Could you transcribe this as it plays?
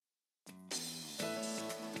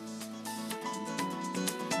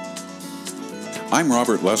I'm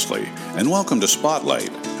Robert Leslie, and welcome to Spotlight,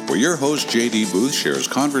 where your host J.D. Booth shares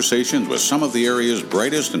conversations with some of the area's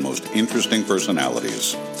brightest and most interesting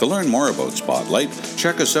personalities. To learn more about Spotlight,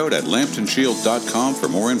 check us out at lambtonshield.com for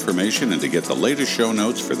more information and to get the latest show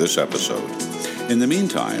notes for this episode. In the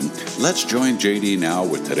meantime, let's join J.D. now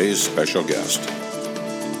with today's special guest.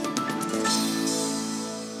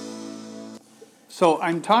 So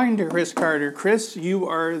I'm talking to Chris Carter. Chris, you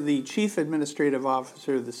are the Chief Administrative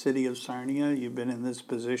Officer of the City of Sarnia. You've been in this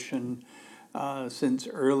position since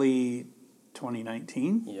early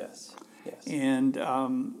 2019. Yes. And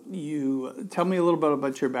you tell me a little bit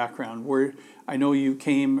about your background. I know you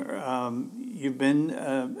came. You've been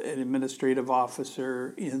an administrative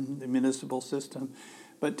officer in the municipal system.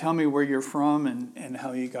 But tell me where you're from and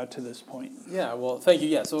how you got to this point. Yeah, well, thank you.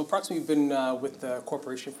 Yeah, so approximately we've been with the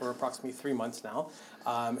corporation for approximately 3 months now.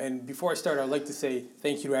 And before I start, I'd like to say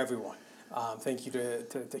thank you to everyone. Thank you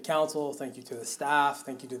to council, thank you to the staff,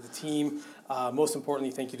 thank you to the team. Most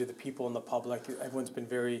importantly, thank you to the people and the public. Everyone's been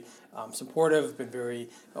very supportive, been very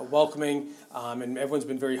welcoming, and everyone's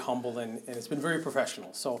been very humble and it's been very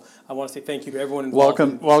professional. So I want to say thank you to everyone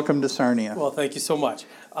involved. Welcome to Sarnia. Well, thank you so much.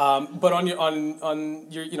 But on your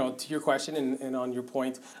to your question and on your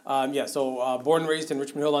point, so born and raised in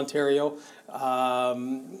Richmond Hill, Ontario.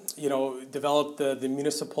 Developed the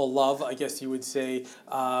municipal love, I guess you would say,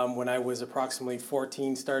 when I was approximately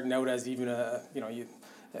 14, starting out as even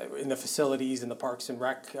in the facilities in the Parks and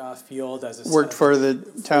Rec field as a worked for the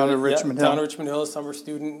town of Richmond Hill. Town of Richmond Hill, summer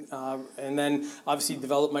student, and then obviously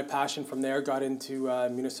developed my passion from there. Got into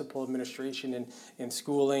municipal administration and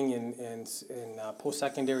schooling and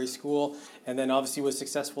post-secondary school, and then obviously was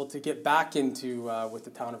successful to get back into with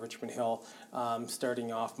the town of Richmond Hill,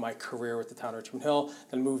 starting off my career with the town of Richmond Hill.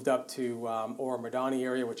 Then moved up to Oro-Madani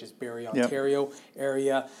area, which is Barrie, Ontario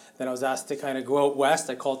area. Then I was asked to kind of go out west.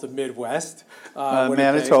 I call it the Midwest.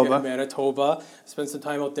 Manitoba. Spent some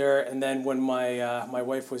time out there, and then when my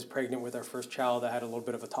wife was pregnant with our first child, I had a little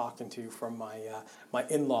bit of a talking to from my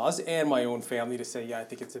in-laws and my own family to say, I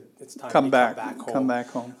think it's time to come back home. Come back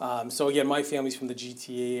home. So again, my family's from the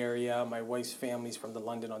GTA area. My wife's family's from the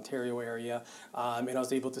London, Ontario area, and I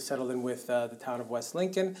was able to settle in with the town of West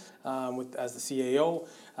Lincoln as the CAO.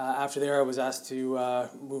 After there, I was asked to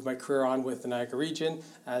move my career on with the Niagara region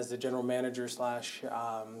as the general manager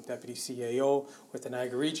 / deputy CAO with the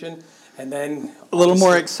Niagara region, and then a little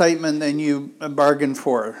more excitement than you bargained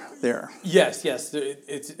for there. Yes,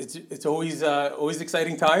 it's always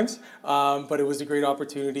exciting times, but it was a great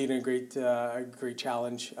opportunity and a great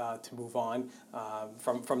challenge to move on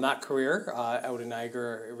from that career out in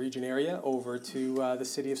Niagara region area over to the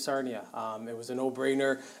city of Sarnia. It was a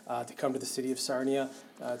no-brainer to come to the city of Sarnia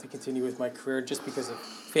to continue with my career just because of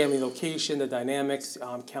family location, the dynamics.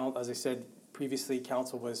 As I said previously,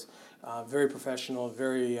 council was very professional,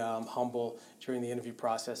 very humble during the interview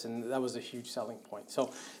process, and that was a huge selling point.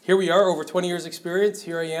 So here we are, over 20 years experience.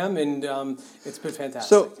 Here I am, and it's been fantastic.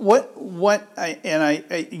 So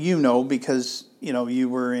because you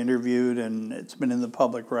were interviewed and it's been in the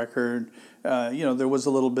public record. There was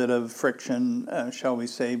a little bit of friction, shall we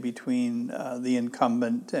say, between the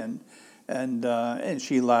incumbent and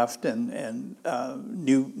she left and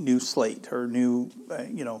new slate or new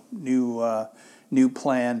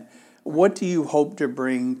plan. What do you hope to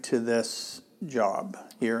bring to this job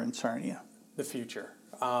here in Sarnia? The future,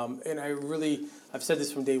 and I've said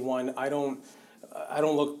this from day one. I don't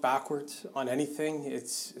look backwards on anything.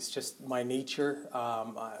 It's just my nature.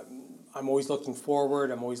 I'm always looking forward.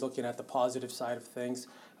 I'm always looking at the positive side of things.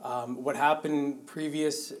 What happened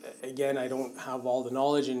previous, again, I don't have all the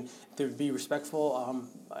knowledge, and to be respectful,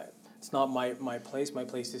 it's not my place. My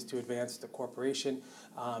place is to advance the corporation,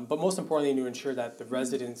 but most importantly, to ensure that the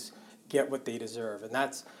residents get what they deserve, and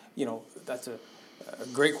that's a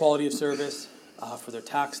great quality of service for their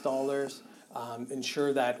tax dollars.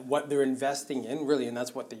 Ensure that what they're investing in, really, and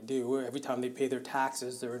that's what they do, every time they pay their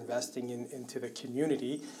taxes, they're investing into the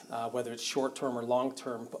community, whether it's short-term or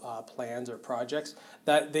long-term plans or projects,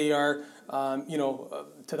 that they are,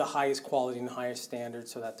 to the highest quality and highest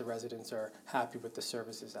standards so that the residents are happy with the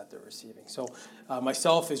services that they're receiving. So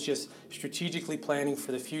myself is just strategically planning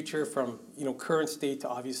for the future from, current state to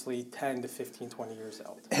obviously 10 to 15, 20 years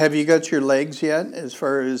out. Have you got your legs yet as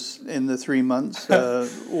far as in the 3 months?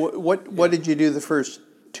 What did you do the first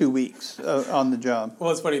 2 weeks on the job? Well,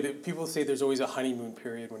 it's funny. People say there's always a honeymoon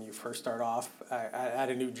period when you first start off at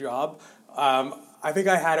a new job. I think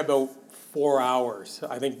I had about 4 hours.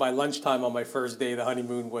 I think by lunchtime on my first day, the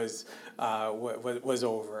honeymoon was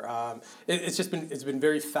over. It's been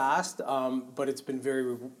very fast, but it's been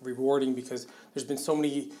very rewarding because there's been so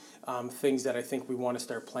many things that I think we want to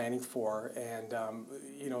start planning for, and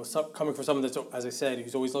coming from someone that's, as I said,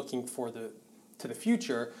 who's always looking to the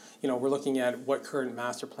future, we're looking at what current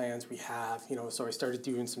master plans we have, so I started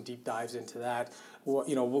doing some deep dives into that.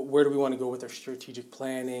 Where do we want to go with our strategic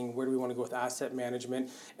planning? Where do we want to go with asset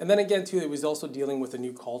management? And then again, too, it was also dealing with a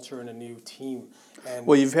new culture and a new team. And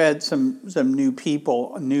well, you've had some new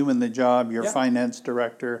people, new in the job, your Yeah. finance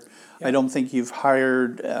director. Yeah. I don't think you've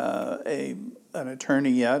hired an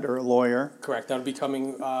attorney yet or a lawyer. Correct. That'll be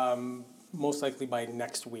coming most likely by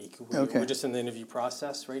next week. We're just in the interview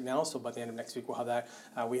process right now, so by the end of next week we'll have that.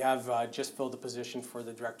 We have just filled the position for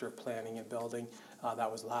the Director of Planning and Building.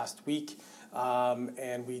 That was last week.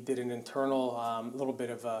 And we did an internal, little bit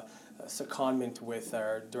of a secondment with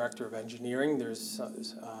our Director of Engineering. There's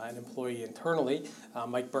an employee internally.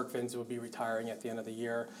 Mike Burkvins will be retiring at the end of the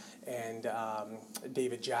year, and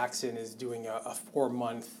David Jackson is doing a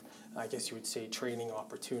 4-month, I guess you would say, training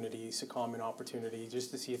opportunity, secondment opportunity, just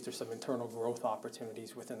to see if there's some internal growth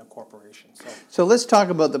opportunities within the corporation. So let's talk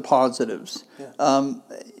about the positives. Yeah.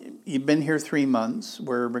 You've been here 3 months.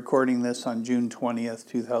 We're recording this on June 20th,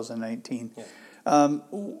 2019. Yeah.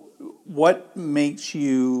 What makes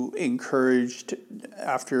you encouraged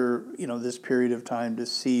after this period of time to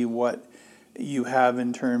see what you have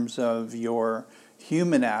in terms of your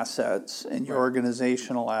human assets and your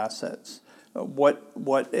organizational assets?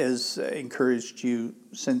 What has encouraged you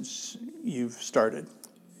since you've started?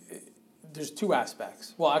 There's 2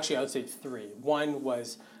 aspects. Well, actually, I would say 3. One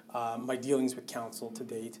was my dealings with council to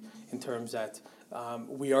date, in terms that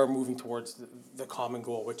we are moving towards the common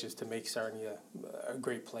goal, which is to make Sarnia a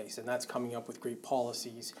great place, and that's coming up with great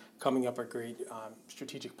policies, coming up with great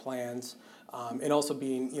strategic plans, and also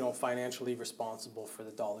being financially responsible for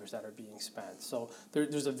the dollars that are being spent. So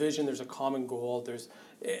there's a vision, there's a common goal. There's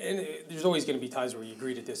always going to be times where you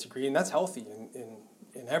agree to disagree, and that's healthy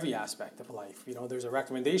in every aspect of life. There's a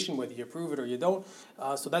recommendation, whether you approve it or you don't.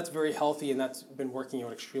 So that's very healthy, and that's been working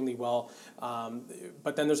out extremely well.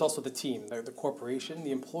 But then there's also the team, the corporation,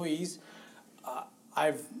 the employees.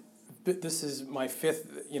 This is my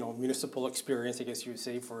 5th, municipal experience, I guess you would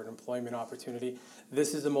say, for an employment opportunity.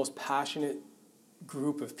 This is the most passionate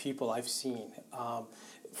group of people I've seen.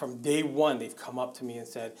 From day one, they've come up to me and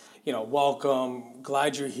said, welcome,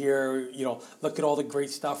 glad you're here, look at all the great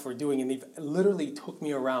stuff we're doing. And they've literally took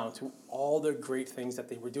me around to all the great things that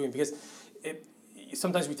they were doing, because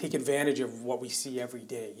sometimes we take advantage of what we see every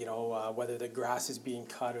day, whether the grass is being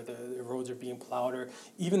cut or the roads are being plowed, or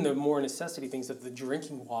even the more necessity things of the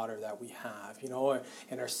drinking water that we have,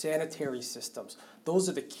 and our sanitary systems. Those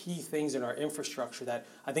are the key things in our infrastructure that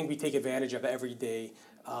I think we take advantage of every day.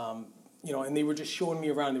 And they were just showing me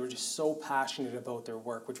around. They were just so passionate about their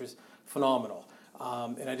work, which was phenomenal.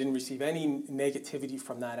 And I didn't receive any negativity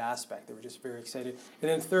from that aspect. They were just very excited.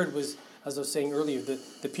 And then third was, as I was saying earlier,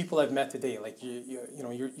 the people I've met today, like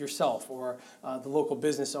yourself, or the local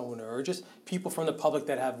business owner, or just people from the public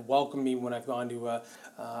that have welcomed me when I've gone to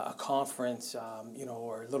a conference,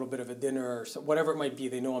 or a little bit of a dinner, or whatever it might be.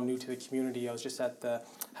 They know I'm new to the community. I was just at the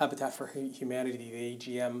Habitat for Humanity, the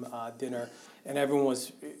AGM dinner, and everyone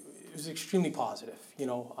was. It was extremely positive,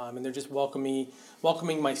 and they're just welcoming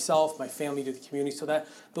myself, my family to the community. So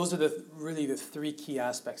those are really the 3 key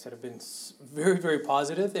aspects that have been very, very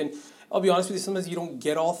positive. And I'll be honest with you, sometimes you don't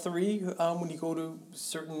get all 3 when you go to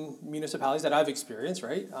certain municipalities that I've experienced,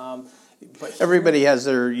 right? But everybody has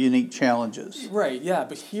their unique challenges, right? Yeah,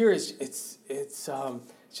 but here it's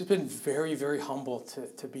just been very, very humble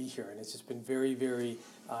to be here, and it's just been very, very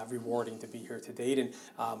rewarding to be here to date. And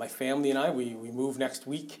my family and I, we move next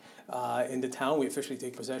week into town. We officially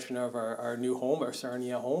take possession of our new home, our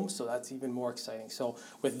Sarnia home, so that's even more exciting. So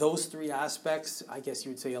with those 3 aspects, I guess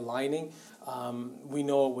you would say aligning, we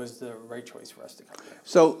know it was the right choice for us to come here.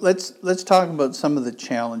 So let's talk about some of the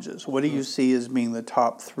challenges. What do you see as being the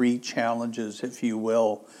top 3 challenges, if you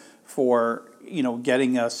will, for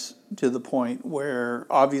getting us to the point where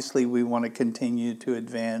obviously we want to continue to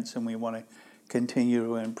advance and we want to continue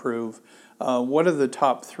to improve? What are the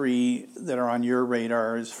top 3 that are on your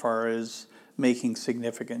radar as far as making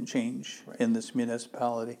significant change in this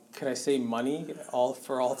municipality? Can I say money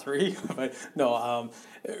for all 3? But no,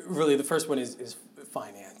 really the first one is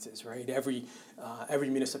finances, right? Every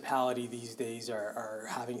municipality these days are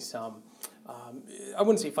having some, I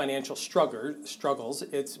wouldn't say financial struggles.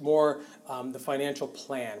 It's more the financial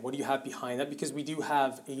plan. What do you have behind that? Because we do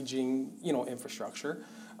have aging, infrastructure.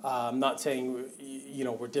 I'm not saying,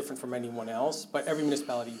 we're different from anyone else, but every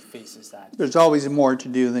municipality faces that. There's always more to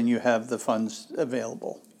do than you have the funds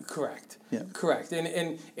available. Correct. Yeah. Correct.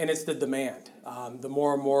 And it's the demand. The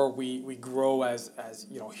more and more we grow as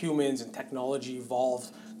humans and technology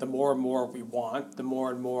evolves, the more and more we want, the more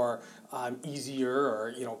and more easier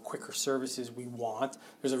or quicker services we want.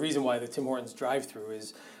 There's a reason why the Tim Hortons drive-through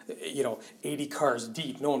is 80 cars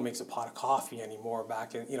deep. No one makes a pot of coffee anymore.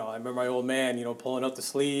 Back in I remember my old man pulling out the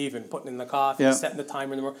sleeve and putting in the coffee, Yeah. setting the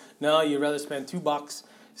timer in the morning. No, you'd rather spend $2.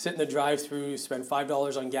 Sit in the drive-through, spend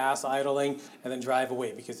 $5 on gas idling, and then drive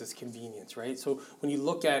away because it's convenience, right? So when you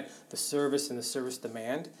look at the service and the service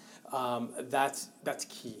demand, that's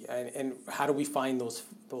key. And how do we find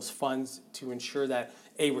those funds to ensure that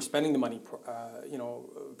we're spending the money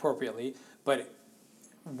appropriately, but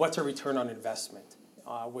what's our return on investment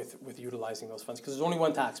with utilizing those funds? Because there's only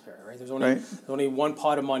one taxpayer, right? There's only one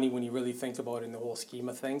pot of money when you really think about it in the whole scheme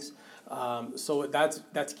of things. So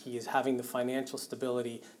that's key, is having the financial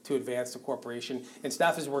stability to advance the corporation. And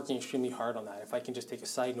staff is working extremely hard on that. If I can just take a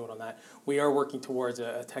side note on that, we are working towards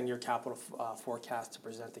a 10-year capital forecast to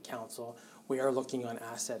present to council. We are looking on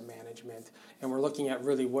asset management, and we're looking at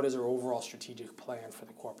really what is our overall strategic plan for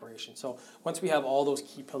the corporation. So once we have all those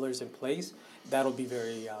key pillars in place, that'll be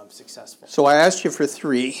very successful. So I asked you for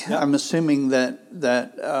 3. Yep. I'm assuming that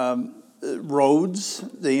roads,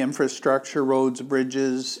 the infrastructure, roads,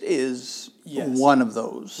 bridges is Yes. one of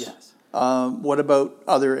those. Yes. What about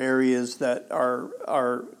other areas that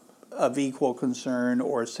are of equal concern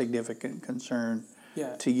or significant concern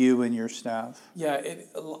to you and your staff? Yeah,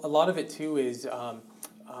 a lot of it too is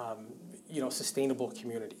sustainable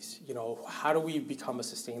communities. How do we become a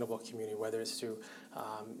sustainable community? Whether it's through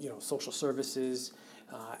social services,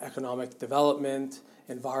 economic development,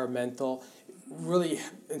 environmental. Really,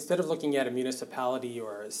 instead of looking at a municipality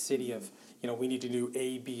or a city of we need to do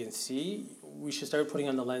A, B, and C, we should start putting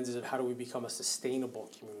on the lenses of how do we become a sustainable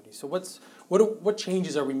community. So what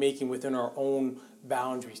changes are we making within our own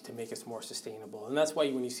boundaries to make us more sustainable? And that's why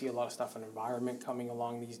when you see a lot of stuff on environment coming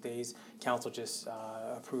along these days, council just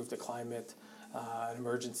approved a climate an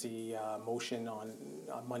emergency motion on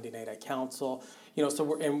Monday night at council. So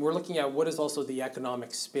we're looking at what is also the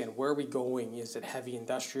economic spin. Where are we going? Is it heavy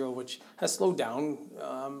industrial, which has slowed down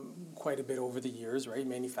quite a bit over the years, right?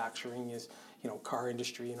 Manufacturing is, car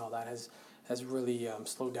industry and all that has really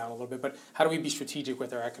slowed down a little bit. But how do we be strategic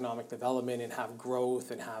with our economic development and have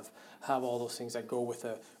growth and have all those things that go with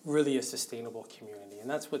a sustainable community? And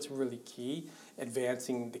that's what's really key,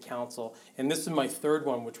 advancing the council. And this is my third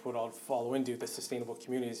one, which would all follow into the sustainable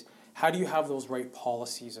communities. How do you have those right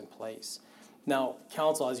policies in place? Now,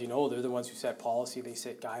 council, as you know, they're the ones who set policy. They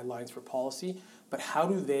set guidelines for policy. But how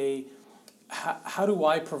do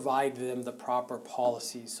I provide them the proper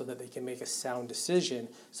policies so that they can make a sound decision,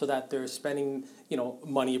 so that they're spending,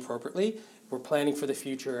 money appropriately, we're planning for the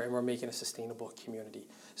future, and we're making a sustainable community?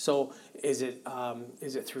 So is it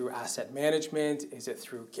through asset management? Is it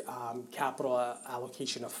through capital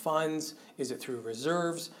allocation of funds? Is it through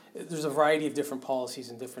reserves? There's a variety of different policies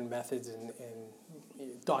and different methods and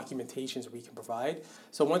documentations we can provide.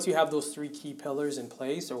 So once you have those 3 key pillars in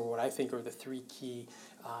place, or what I think are the 3 key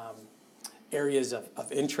areas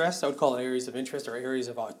of interest, I would call it areas of interest or areas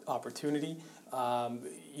of opportunity,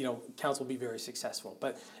 council will be very successful.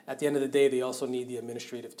 But at the end of the day, they also need the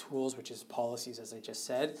administrative tools, which is policies, as I just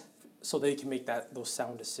said, so they can make those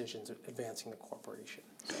sound decisions advancing the corporation.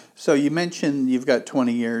 So you mentioned you've got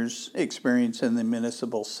 20 years experience in the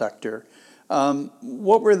municipal sector.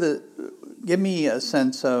 Give me a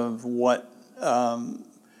sense of what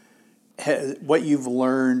you've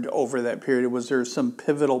learned over that period. Was there some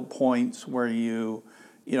pivotal points where an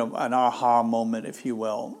aha moment, if you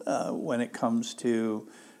will, when it comes to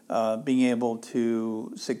being able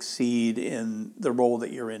to succeed in the role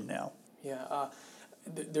that you're in now? Yeah,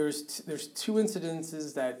 there's 2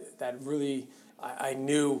 incidences that really I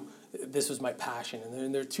knew this was my passion,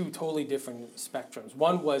 and they're 2 totally different spectrums.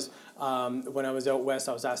 One was when I was out west,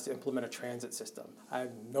 I was asked to implement a transit system. I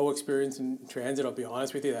have no experience in transit, I'll be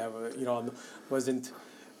honest with you. That wasn't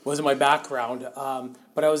my background,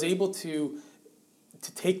 but I was able to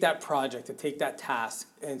take that project, to take that task,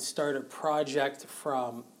 and start a project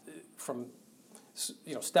from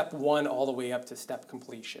step 1 all the way up to step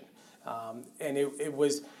completion, and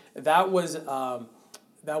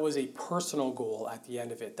that was a personal goal at the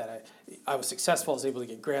end of it, that I was successful. I was able to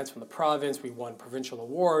get grants from the province. We won provincial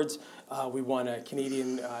awards. We won a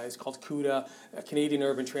Canadian, it's called CUDA, a Canadian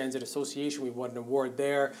Urban Transit Association. We won an award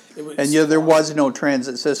there. There was no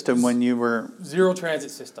transit system when you were... Zero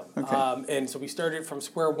transit system. Okay. And so we started from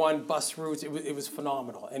square one, bus routes. It was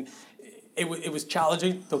phenomenal. And it was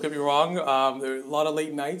challenging, don't get me wrong. There were a lot of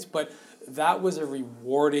late nights, but that was a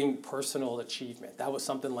rewarding personal achievement. That was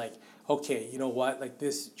something like, okay, you know what, like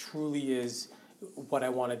this truly is what I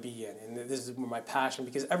want to be in, and this is my passion,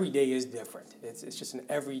 because every day is different. It's just an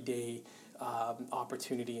everyday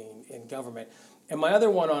opportunity in government. And my other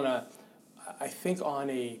one I think on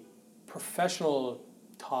a professional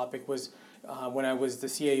topic was when I was the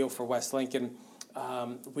CAO for West Lincoln.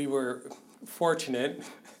 We were fortunate,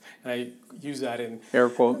 and I use that in air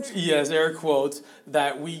quotes. Yes, air quotes,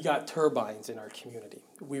 that we got turbines in our community.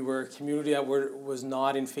 We were a community that was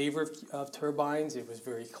not in favor of turbines. It was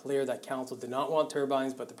very clear that council did not want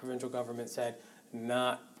turbines, but the provincial government said,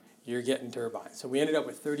 nah, you're getting turbines. So we ended up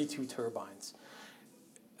with 32 turbines.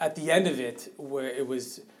 At the end of it, where it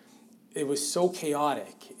was so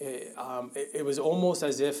chaotic, it was almost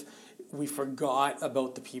as if we forgot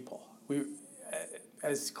about the people.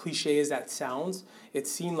 As cliche as that sounds, it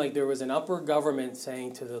seemed like there was an upper government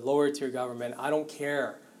saying to the lower tier government, I don't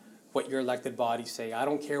care what your elected bodies say. I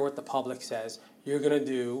don't care what the public says. You're going to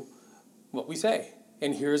do what we say.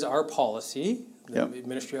 And here's our policy, the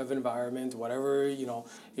Ministry of Environment, whatever,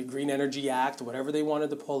 the Green Energy Act, whatever they wanted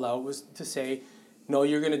to pull out was to say, no,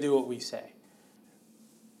 you're going to do what we say.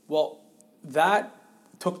 Well, that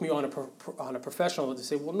took me on a professional to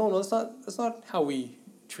say, well, no, that's not how we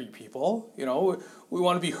treat people. We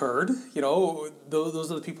want to be heard.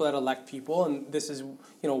 Those are the people that elect people, and this is,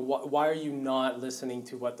 why are you not listening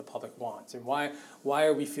to what the public wants, and why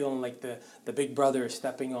are we feeling like the big brother is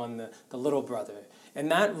stepping on the little brother? And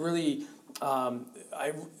that really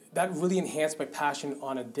that really enhanced my passion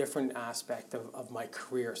on a different aspect of my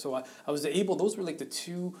career. So I was able. Those were like the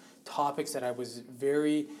two topics that I was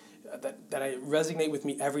very. That I resonate with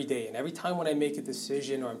me every day, and every time when I make a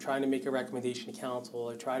decision or I'm trying to make a recommendation to council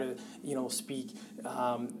or try to speak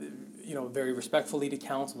very respectfully to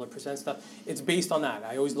council or present stuff, it's based on that.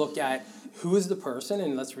 I always look at who is the person,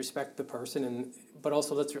 and let's respect the person, but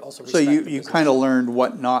also let's also respect so you kind of learned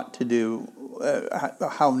what not to do,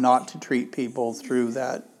 how not to treat people through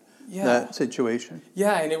that situation.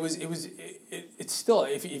 Yeah, and it's still,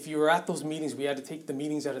 if you were at those meetings, we had to take the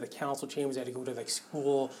meetings out of the council chambers, we had to go to like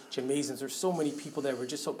school gymnasiums. There's so many people that were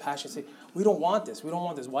just so passionate, say, we don't want this.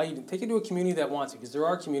 Why you take it to a community that wants it? Because there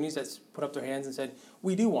are communities that put up their hands and said,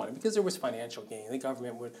 we do want it, because there was financial gain.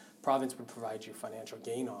 The province would provide you financial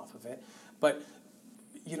gain off of it. But,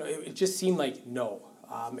 it just seemed like no.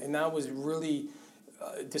 And that was really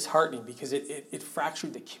disheartening, because it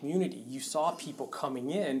fractured the community. You saw people coming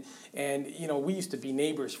in, and we used to be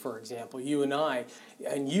neighbors, for example, you and I,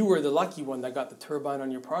 and you were the lucky one that got the turbine on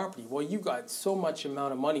your property. Well, you got so much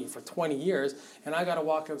amount of money for 20 years, and I got to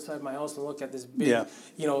walk outside my house and look at this big,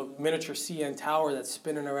 miniature CN tower that's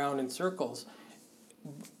spinning around in circles.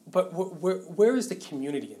 But where is the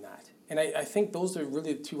community in that? And I think those are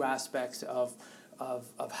really the two aspects of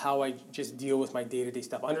how I just deal with my day-to-day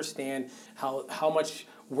stuff. Understand how much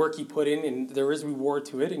work you put in, and there is reward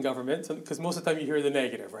to it in government, because most of the time you hear the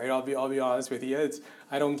negative, right? I'll be honest with you.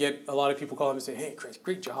 I don't get a lot of people call up and say, hey, Chris,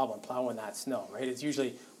 great job on plowing that snow, right? It's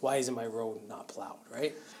usually, why isn't my road not plowed,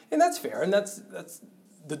 right? And that's fair, and that's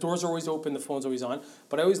the doors are always open, the phone's always on,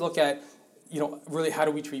 but I always look at, really how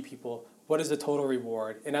do we treat people? What is the total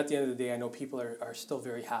reward? And at the end of the day, I know people are still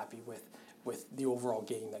very happy with the overall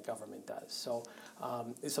gain that government does. So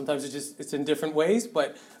sometimes it's in different ways,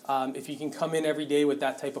 but if you can come in every day with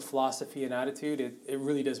that type of philosophy and attitude, it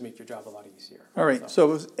really does make your job a lot easier. All right,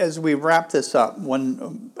 so as we wrap this up,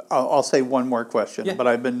 I'll say one more question, but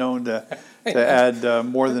I've been known to add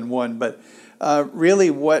more than one. But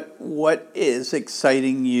really, what is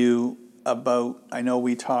exciting you about, I know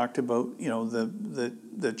we talked about,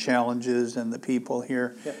 the challenges and the people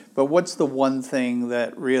here, but what's the one thing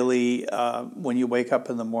that really, when you wake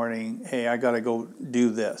up in the morning, hey, I got to go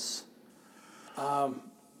do this?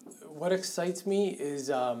 What excites me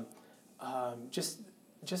is just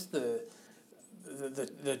the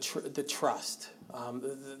trust,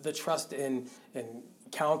 the trust in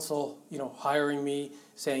council, hiring me,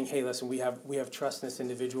 saying, hey, listen, we have trust in this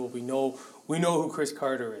individual. We know who Chris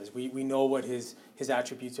Carter is. We know what his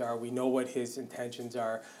attributes are. We know what his intentions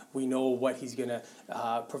are. We know what he's going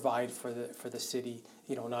to provide for the city,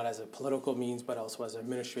 not as a political means, but also as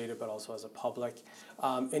administrative, but also as a public,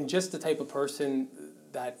 and just the type of person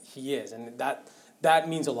that he is. And that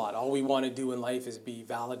means a lot. All we want to do in life is be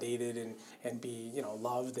validated and be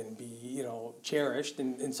loved and be cherished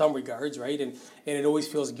in some regards, right? And it always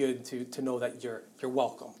feels good to know that you're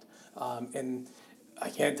welcomed. And I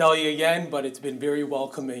can't tell you again, but it's been very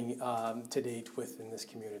welcoming to date within this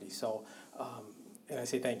community. So, and I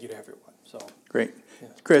say thank you to everyone. So Great.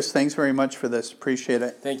 Chris, thanks very much for this. Appreciate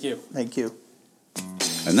it. thank you. Thank you.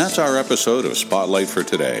 And that's our episode of Spotlight for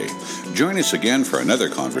today. Join us again for another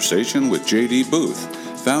conversation with J.D. Booth,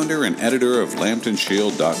 founder and editor of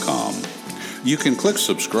LambtonShield.com. You can click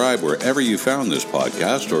subscribe wherever you found this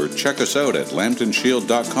podcast or check us out at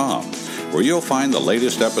LambtonShield.com, where you'll find the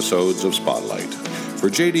latest episodes of Spotlight.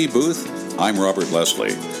 For J.D. Booth, I'm Robert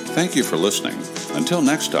Leslie. Thank you for listening. Until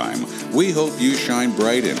next time, we hope you shine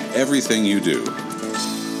bright in everything you do.